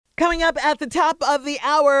Coming up at the top of the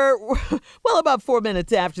hour, well, about 4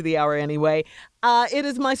 minutes after the hour anyway, it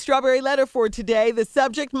is my strawberry letter for today. The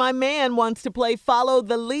subject, my man wants to play follow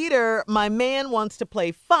the leader. My man wants to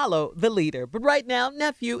play follow the leader. But right now,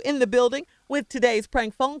 nephew in the building with today's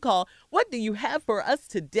prank phone call. What do you have for us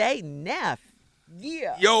today, Neff?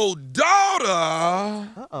 Yeah. Your daughter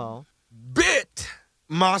bit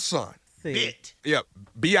my son. See. Bit. Yep,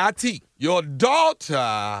 B-I-T. Your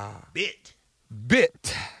daughter Bit.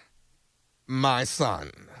 bit my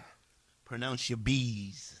son. Pronounce your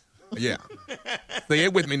B's. Yeah. Say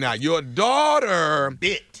it with me now. Your daughter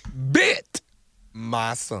Bit. bit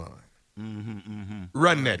my son.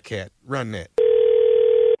 Run that, cat. Run that.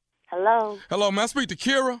 Hello, Hello, may I speak to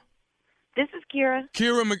Kira? this is Kira.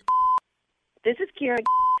 Kira Mc... This is Kira.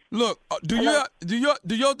 Look, do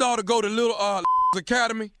your daughter go to Little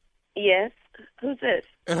Academy? Yes. Who's this?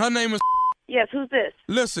 And her name is... Yes, who's this?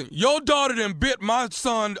 Listen, your daughter done bit my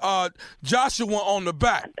son Joshua on the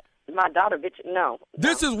back. My daughter, bitch. No.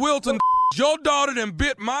 This is Wilton. Your daughter done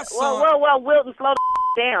bit my son. Well, Wilton, slow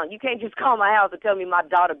the down. You can't just call my house and tell me my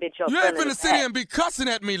daughter bit your You son. ain't finna sit here and be cussing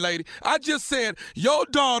at me, lady. I just said your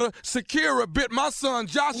daughter, Shakira, bit my son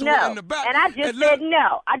Joshua in the back. And I just said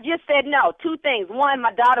no. I just said no. Two things. One,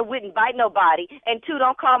 my daughter wouldn't bite nobody. And two,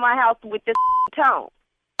 don't call my house with this tone.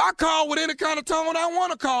 I call with any kind of tone I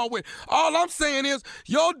want to call with. All I'm saying is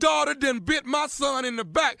your daughter done bit my son in the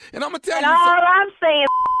back. And I'm going to tell And you all something. I'm saying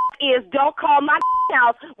is don't call my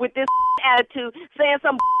house with this attitude saying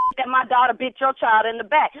some that my daughter bit your child in the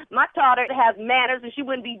back. My daughter has manners and she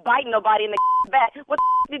wouldn't be biting nobody in the back. What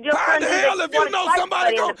did your How son the do hell that if you know wanted somebody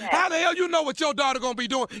in the going, back? how the hell you know what your daughter going to be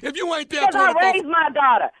doing if you ain't there Because I 24? raised my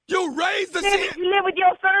daughter. You raised the shit. You live with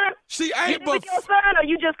your son? She You ain't live but with your son or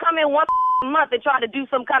you just come in once a month and try to do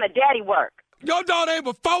some kind of daddy work? your daughter ain't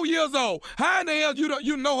but 4 years old. How in the hell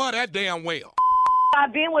you know her that damn well?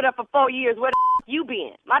 I've been with her for 4 years. Where the you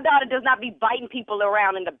been? My daughter does not be biting people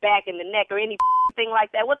around in the back and the neck or anything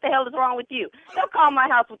like that. What the hell is wrong with you? Don't call my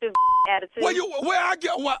house with this attitude. How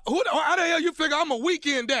the hell you figure I'm a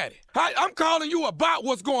weekend daddy? I'm calling you about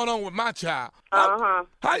what's going on with my child. But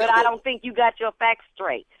I don't think you got your facts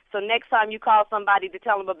straight. So next time you call somebody to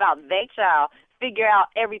tell them about their child, figure out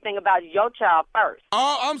everything about your child first.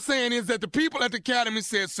 All I'm saying is that the people at the academy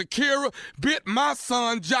said Shakira bit my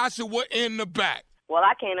son Joshua in the back. Well,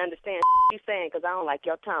 I can't understand you saying because I don't like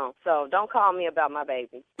your tone. So don't call me about my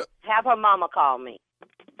baby. Have her mama call me.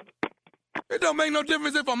 It don't make no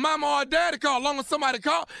difference if a mama or a daddy call, as long as somebody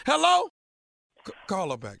call. Hello?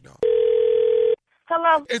 Call her back, dog.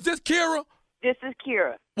 Hello, Is this Kira? this is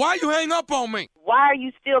Kira. Why you hang up on me? Why are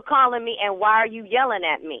you still calling me and why are you yelling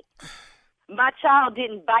at me? My child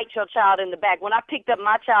didn't bite your child in the back. When I picked up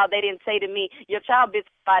my child, they didn't say to me, your child bit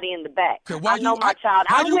somebody in the back. Okay, I know my child.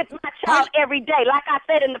 I'm with my child every day. Like I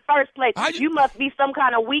said in the first place, you must be some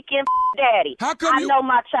kind of weekend daddy. How come I know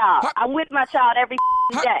my child. I'm with my child every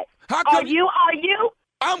day. How come Are you?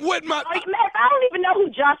 I'm with my... I don't even know who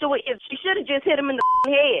Joshua is. She should have just hit him in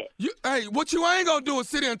the head. Hey, what you ain't gonna do is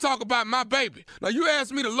sit here and talk about my baby. Now, you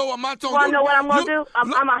asked me to lower my tone. You want to know what I'm going to do? I'm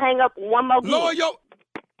going to hang up one more game.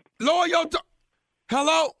 Lower your tone.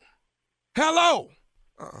 Hello? Hello?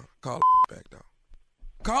 Call her back, dog.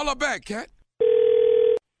 Call her back, cat.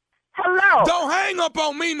 Hello? Don't hang up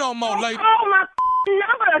on me no more, lady. Call my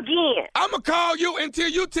number again. I'm going to call you until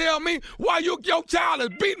you tell me why your child is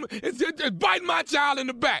biting my child in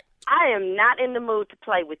the back. I am not in the mood to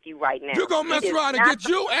play with you right now. You're going to mess around and get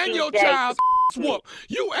you and your child whooped.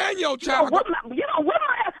 You and your child. Whoa.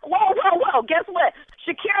 Guess what?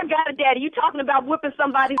 Shakira got a daddy. You talking about whipping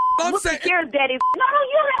somebody? Whoop Shakira's daddy. No,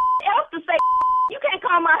 you have else to say. You can't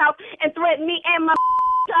call my house and threaten me and my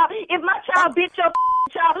child. If my child bit your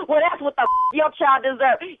child, well, that's what your child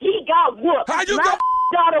deserves. He got whooped. My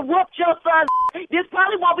daughter whooped your son. This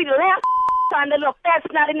probably won't be the last time the little fat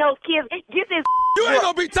snotty nose kids get this. You ain't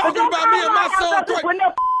gonna be talking about me and my son. With no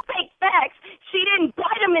fake facts. She didn't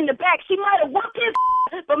bite him in the back. She might have whooped his,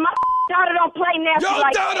 but my daughter don't play nasty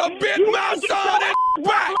like that. Your daughter bit my son in the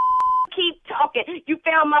back. Keep talking. You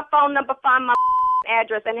found my phone number, find my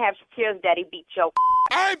address, and have Shakira's daddy beat your.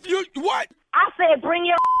 What? I said bring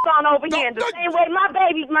your on over here. And the same way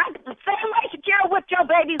the same way Shakira whipped your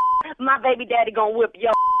baby, my baby daddy gonna whip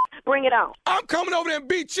your. Bring it on. I'm coming over there and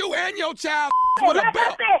beat you and your child with a belt.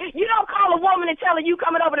 Like I said, you don't call a woman and tell her you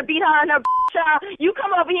coming over to beat her and her child. You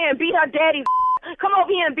come over here and beat her daddy's. Come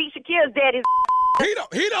over here and beat Shakira's daddy's.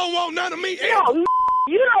 He don't want none of me. No,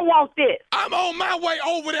 you don't want this. I'm on my way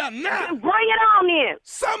over there now. Bring it on in.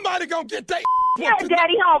 Somebody gonna get that. Yeah,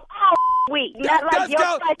 daddy home all week. Not like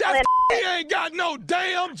your he ain't got no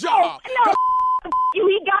damn job. No, you.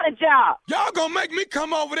 He got a job. Y'all gonna make me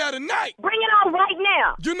come over there tonight. Bring it on right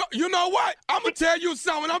now. You know what? I'm gonna tell you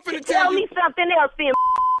something. I'm finna Tell me something else, then.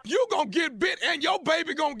 You gonna get bit, and your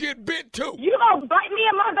baby gonna get bit too. You gonna bite me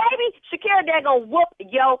and my baby? Shakira Dad gonna whoop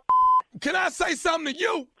yo. Can I say something to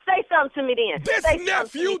you? Say something to me then. This Say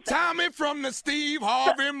nephew Tommy from the Steve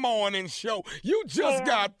Harvey Morning Show. You just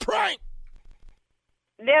got pranked.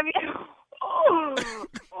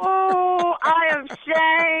 Oh, I am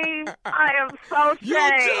shamed. I am so shamed.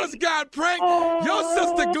 You just got pranked. Your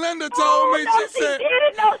sister Glenda told me. No, she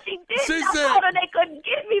didn't. No, she didn't. She I said told her they couldn't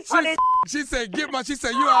get me for this. She said, She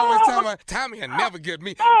said, you always tell me, Tommy will never get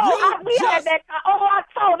me. Had that. I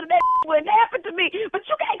told her that wouldn't happen to me. But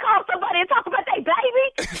you can't call somebody and talk about their baby.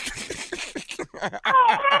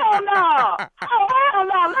 Hell no.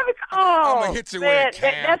 Let me. I'm gonna hit you with a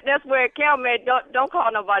cam. That's where it counts, man. Don't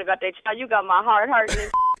call nobody about that child. You got my heart hurting.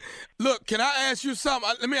 Look, can I ask you something?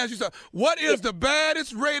 Let me ask you something. What is the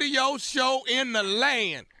baddest radio show in the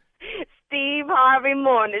land? Steve Harvey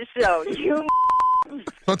Morning Show. You.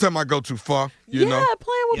 Sometimes I go too far, you know.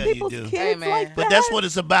 Playing with people's kids like that. But that's what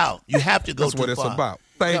it's about. You have to go too far. That's what it's about.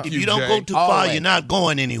 Thank you, If you don't Jay. go too far, you're not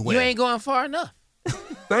going anywhere. You ain't going far enough.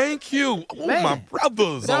 Thank you. Oh, Man. my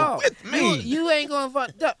brothers are with me. You ain't going far.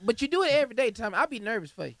 But you do it every day, Tommy. I be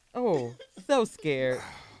nervous for you. Oh, so scared.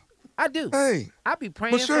 I do. Hey, I be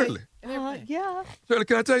praying but Shirley. for you and everything. Yeah, Shirley,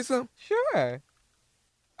 can I tell you something? sure.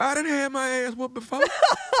 I didn't have my ass whooped before.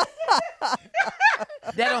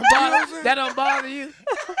 That don't bother you?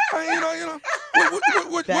 You know,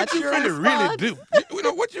 what That's you your finna really response? do? You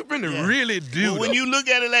know, what you finna really do? Well, when you look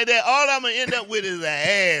at it like that, all I'm going to end up with is an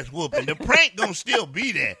ass whooping. The prank going to still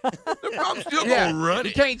be there. I'm still Yeah, gonna run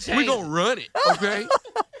you it. can't change We gonna run it, okay?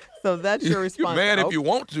 So that's your You response. mad if you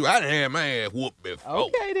want to. I didn't have my ass whooped before.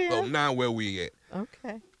 Okay, then. So now where we at?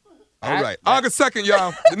 Okay. All right. August 2nd,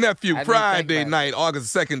 y'all. The nephew, I didn't think Friday about it. night,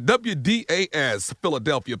 August 2nd. WDAS,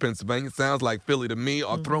 Philadelphia, Pennsylvania. Sounds like Philly to me.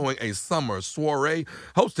 Are throwing a summer soiree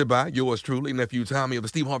hosted by yours truly, nephew Tommy of the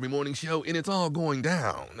Steve Harvey Morning Show. And it's all going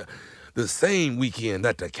down the same weekend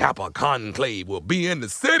that the Kappa Conclave will be in the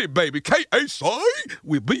city, baby. KHA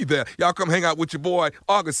will be there. Y'all come hang out with your boy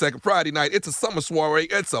August 2nd, Friday night. It's a summer soiree.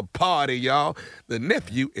 It's a party, y'all. The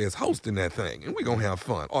nephew is hosting that thing, and we're going to have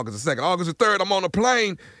fun. August the 2nd. August the 3rd, I'm on a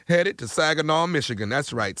plane headed to Saginaw, Michigan.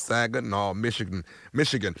 That's right, Saginaw, Michigan.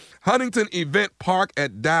 Huntington Event Park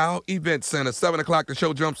at Dow Event Center. 7 o'clock, the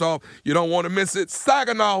show jumps off. You don't want to miss it.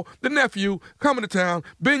 Saginaw, the nephew, coming to town.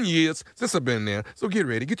 Been years since I've been there. So get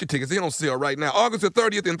ready. Get your tickets. They're on sale right now. August the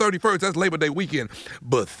 30th and 31st, that's Labor Day weekend.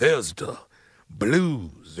 Bethesda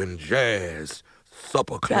Blues and Jazz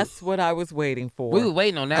Supper Club. That's what I was waiting for. We were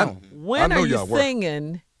waiting on that one. When I know are you y'all were.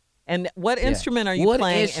 singing? And what instrument are you What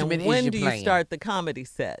playing? instrument And when is you do you playing? start the comedy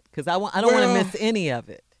set? Because I don't want to miss any of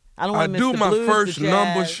it. I don't I want to miss do the my blues, first the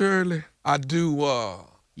number, jazz. Shirley. I do,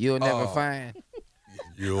 You'll never find.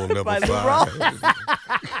 You'll never By Lou find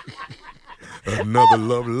another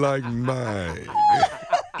love like mine.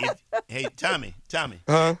 Hey, Tommy.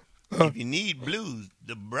 Huh? If you need blues,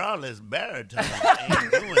 the braless baritone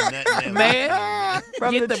ain't doing nothing. Man,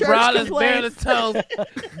 From get the the church braless complaints. baritone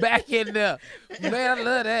back in there. Man, I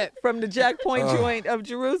love that. From the Jack Point joint of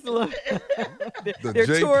Jerusalem. The They're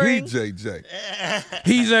touring. JPJJ.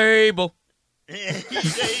 He's able.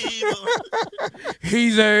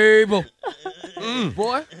 He's able.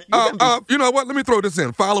 Boy, You know what? Let me throw this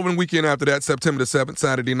in. Following weekend after that, September the 7th,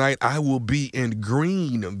 Saturday night, I will be in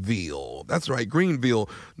Greenville. That's right, Greenville,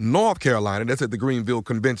 North Carolina. That's at the Greenville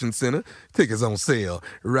Convention Center. Tickets on sale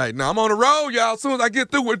right now. I'm on the road, y'all. As soon as I get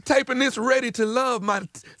through with taping this Ready to Love, my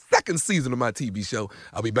second season of my TV show,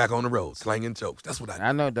 I'll be back on the road, slanging jokes. That's what I do.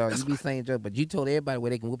 I know, dog. You be saying jokes, but you told everybody where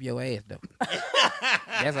they can whoop your ass, though.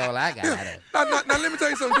 That's all I got out of it. Now, let me tell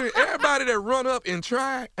you something. Everybody that run up and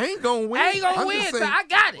try ain't going to win. I ain't gonna I'm win, just so saying- I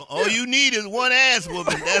got it. All you need is one ass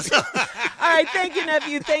whooping. That's all. All right, thank you,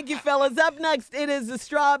 nephew. Thank you, fellas. Up next, it is the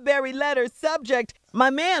Strawberry Letter subject. My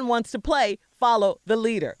man wants to play Follow the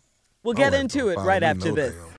Leader. We'll get All right, into it fine. right You after know this. damn